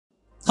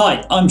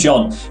Hi, I'm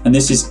John and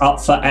this is Up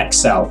for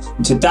Excel.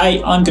 And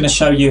today I'm going to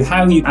show you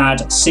how you add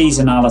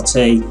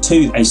seasonality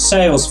to a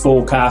sales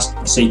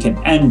forecast so you can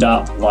end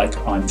up like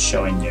I'm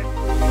showing you.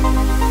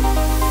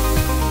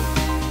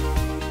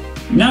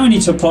 Now we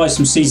need to apply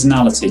some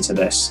seasonality to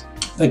this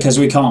because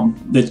we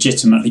can't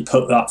legitimately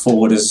put that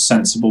forward as a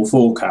sensible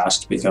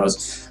forecast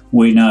because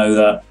we know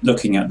that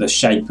looking at the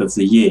shape of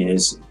the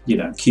years,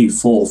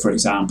 Q4 for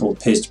example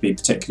appears to be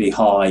particularly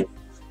high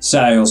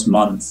sales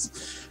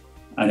month.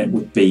 And it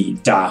would be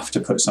daft to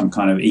put some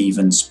kind of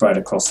even spread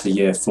across the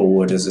year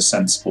forward as a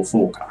sensible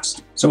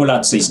forecast. So we'll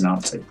add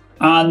seasonality.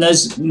 And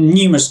there's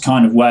numerous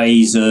kind of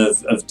ways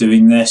of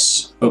doing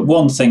this. But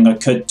one thing I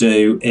could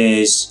do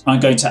is I'm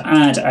going to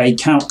add a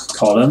calc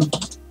column.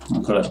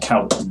 I'll call it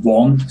calc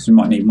 1 because we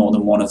might need more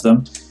than one of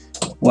them.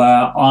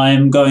 Where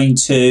I'm going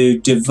to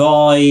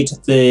divide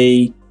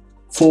the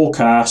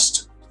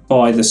forecast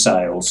by the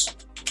sales.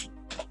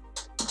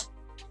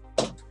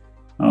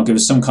 I'll give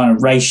us some kind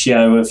of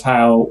ratio of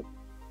how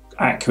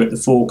accurate the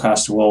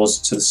forecast was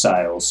to the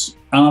sales.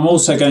 And I'm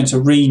also going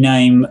to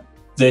rename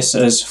this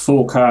as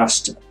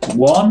forecast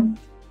 1.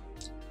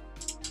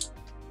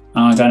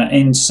 I'm going to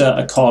insert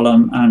a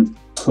column and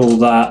call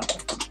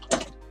that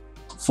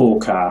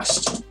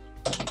forecast,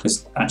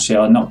 because actually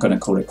I'm not going to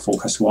call it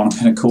forecast 1, I'm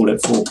going to call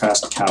it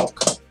forecast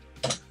calc.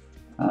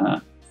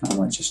 And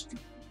we'll just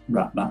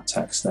wrap that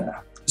text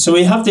there. So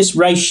we have this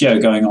ratio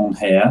going on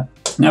here.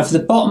 Now for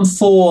the bottom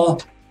 4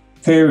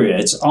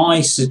 periods, I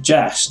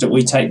suggest that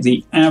we take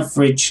the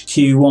average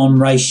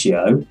Q1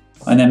 ratio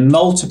and then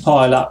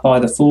multiply that by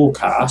the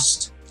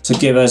forecast to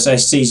give us a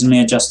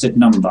seasonally adjusted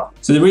number.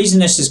 So the reason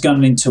this is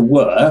going to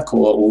work,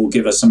 or will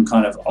give us some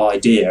kind of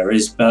idea,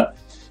 is that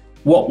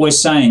what we're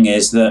saying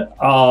is that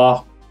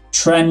our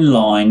trend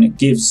line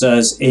gives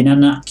us an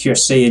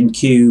inaccuracy in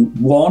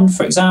Q1,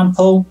 for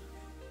example.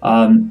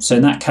 So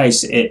in that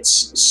case,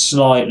 it's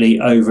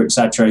slightly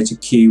over-exaggerated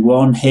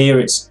Q1.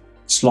 Here it's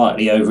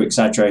slightly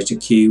over-exaggerated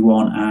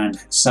Q1, and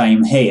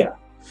same here.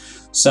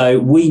 So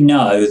we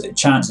know that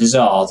chances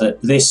are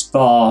that this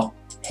bar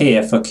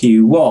here for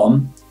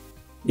Q1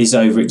 is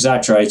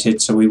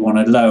over-exaggerated, so we want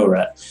to lower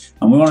it.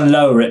 And we want to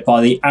lower it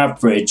by the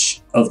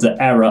average of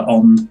the error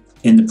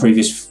in the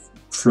previous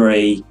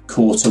 3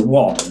 quarter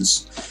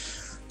ones.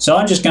 So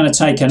I'm just going to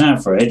take an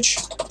average.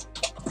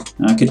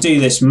 And I could do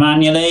this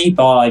manually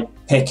by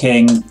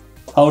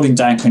holding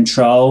down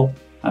Control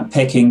and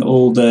picking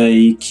all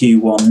the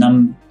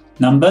Q1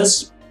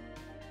 numbers,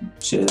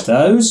 which are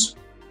those,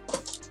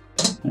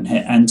 and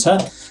hit enter,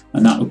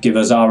 and that will give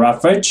us our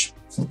average.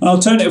 An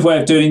alternative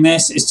way of doing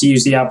this is to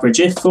use the average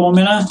if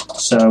formula.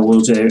 So we'll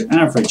do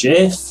average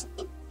if.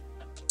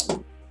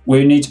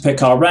 We need to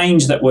pick our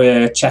range that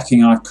we're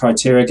checking our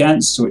criteria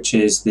against, which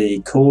is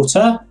the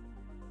quarter.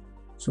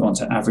 So we want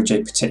to average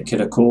a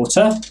particular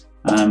quarter,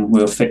 and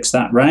we'll fix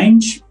that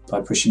range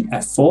by pushing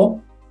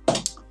F4.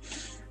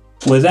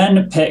 We'll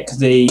then pick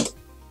the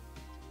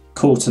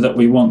quarter that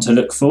we want to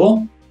look for,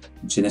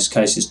 which in this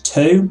case is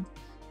 2.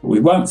 But we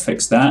won't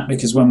fix that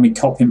because when we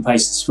copy and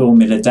paste this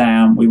formula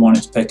down, we want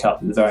it to pick up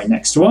the very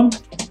next one.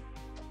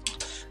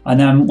 And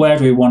then where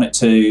do we want it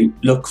to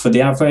look for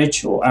the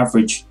average, or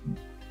average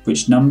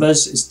which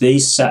numbers? It's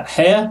these set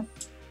here.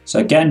 So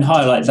again,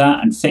 highlight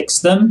that and fix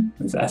them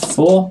with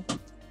F4.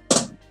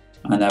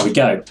 And there we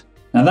go.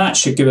 Now that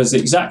should give us the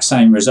exact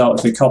same result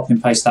if we copy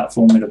and paste that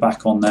formula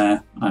back on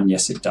there, and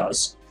yes it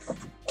does.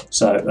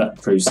 So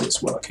that proves that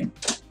it's working.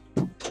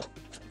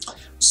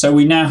 So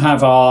we now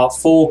have our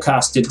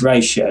forecasted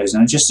ratios,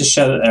 and just to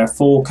show that they're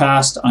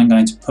forecast, I'm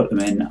going to put them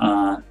in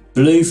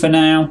blue for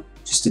now,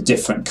 just a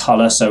different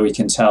colour so we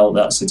can tell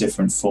that's a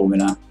different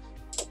formula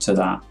to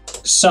that.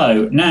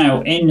 So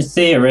now in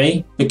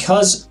theory,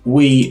 because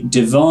we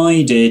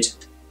divided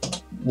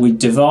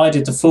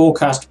the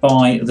forecast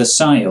by the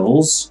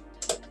sales,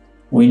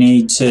 we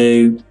need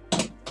to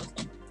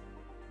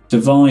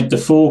divide the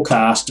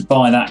forecast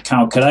by that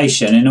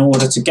calculation in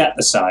order to get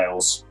the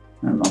sales.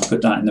 And I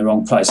put that in the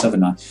wrong place,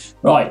 haven't I?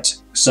 Right,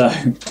 so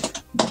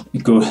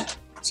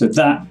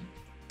that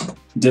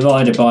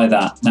divided by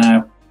that.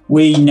 Now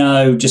we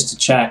know, just to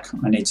check,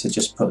 I need to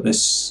just put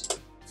this,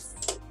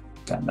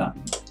 get that.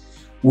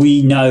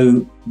 We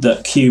know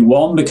that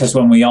Q1, because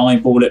when we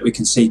eyeball it, we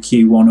can see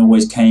Q1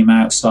 always came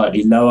out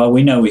slightly lower.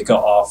 We know we've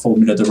got our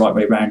formula the right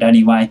way around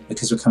anyway,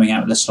 because we're coming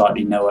out with a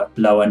slightly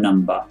lower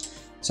number.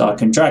 So I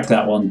can drag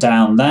that one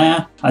down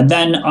there. And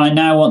then I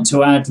now want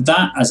to add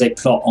that as a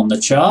plot on the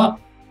chart.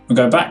 We'll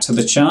go back to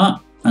the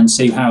chart and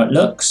see how it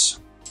looks.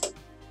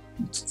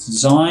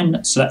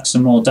 Design, select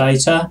some more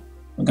data.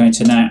 We're going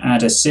to now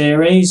add a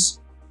series.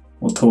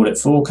 We'll call it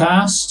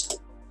forecast.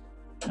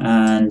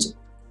 And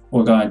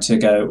we're going to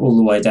go all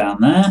the way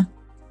down there.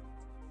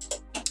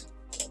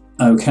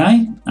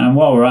 Okay, and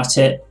while we're at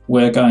it,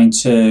 we're going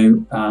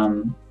to,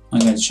 I'm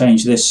going to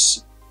change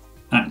this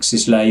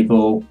axis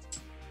label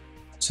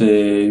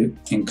to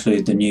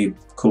include the new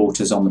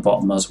quarters on the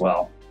bottom as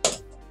well.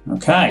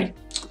 Okay.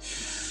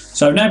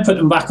 So I've now put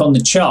them back on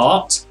the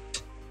chart,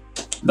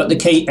 but the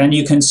key, and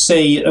you can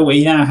see that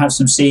we now have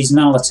some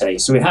seasonality.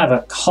 So we have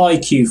a high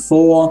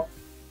Q4,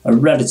 a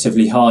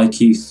relatively high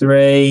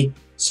Q3,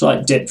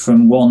 slight dip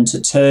from 1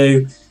 to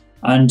 2.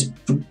 And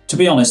to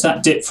be honest,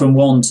 that dip from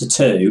 1 to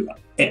 2,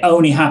 it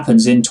only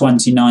happens in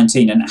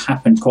 2019, and it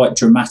happened quite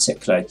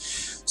dramatically.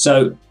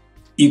 So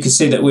you can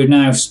see that we're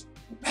now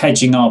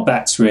hedging our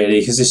bets really,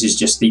 because this is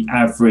just the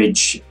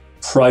average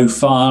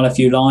profile, if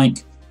you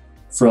like,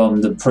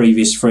 from the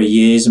previous 3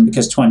 years, and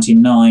because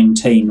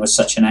 2019 was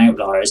such an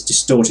outlier, it's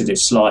distorted it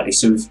slightly,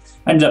 so we've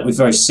ended up with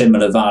very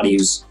similar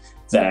values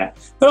there.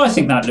 But I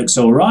think that looks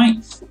all right.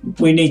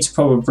 We need to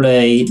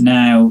probably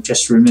now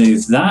just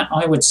remove that,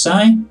 I would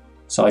say.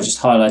 So I just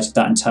highlighted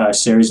that entire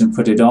series and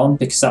put it on,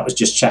 because that was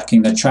just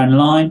checking the trend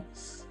line.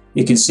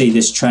 You can see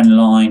this trend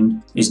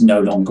line is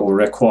no longer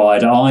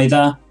required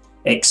either,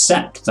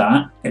 except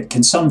that it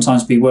can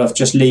sometimes be worth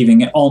just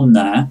leaving it on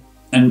there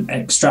and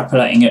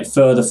extrapolating it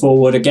further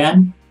forward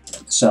again.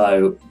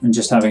 So I'm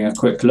just having a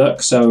quick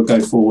look. So we'll go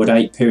forward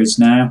 8 periods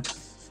now.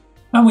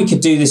 And we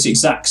could do this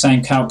exact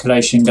same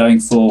calculation going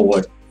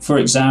forward. For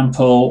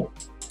example,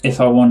 if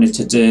I wanted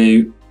to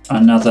do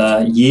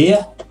another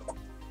year,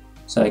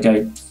 so I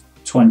go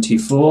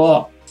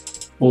 24,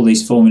 all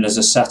these formulas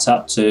are set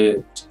up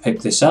to pick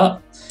this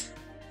up.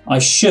 I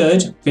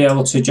should be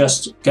able to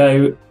just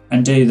go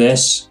and do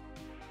this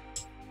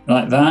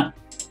like that.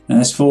 And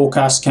this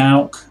forecast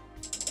calc.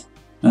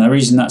 And the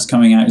reason that's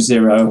coming out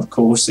 0, of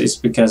course, is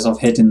because I've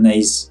hidden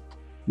these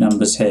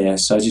numbers here.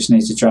 So I just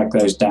need to drag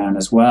those down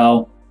as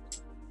well.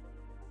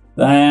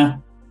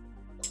 There.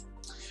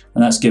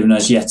 And that's given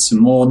us yet some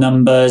more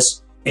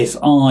numbers. If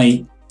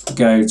I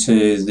go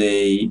to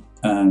the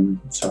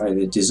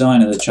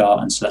design of the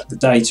chart and select the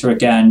data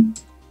again,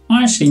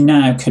 I actually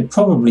now could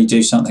probably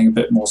do something a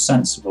bit more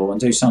sensible and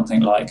do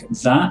something like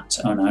that.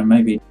 Oh no,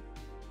 maybe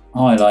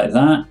highlight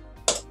that.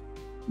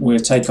 We'll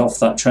take off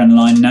that trend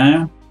line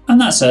now. And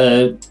that's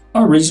a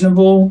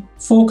reasonable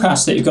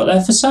forecast that you've got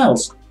there for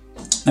sales.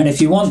 And if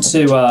you want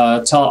to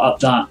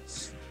tart up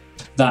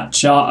that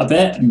chart a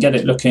bit and get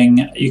it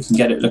looking, you can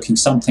get it looking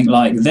something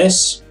like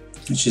this,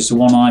 which is the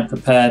one I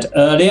prepared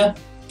earlier.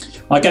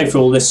 I go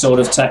through all this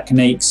sort of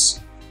techniques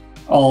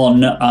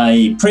on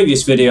a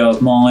previous video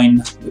of mine,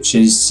 which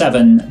is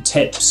 7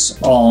 tips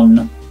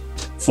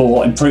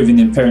for improving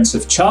the appearance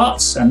of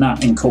charts, and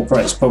that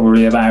incorporates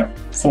probably about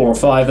 4 or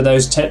 5 of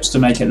those tips to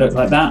make it look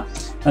like that.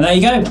 And there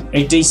you go,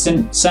 a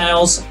decent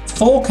sales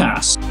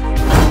forecast.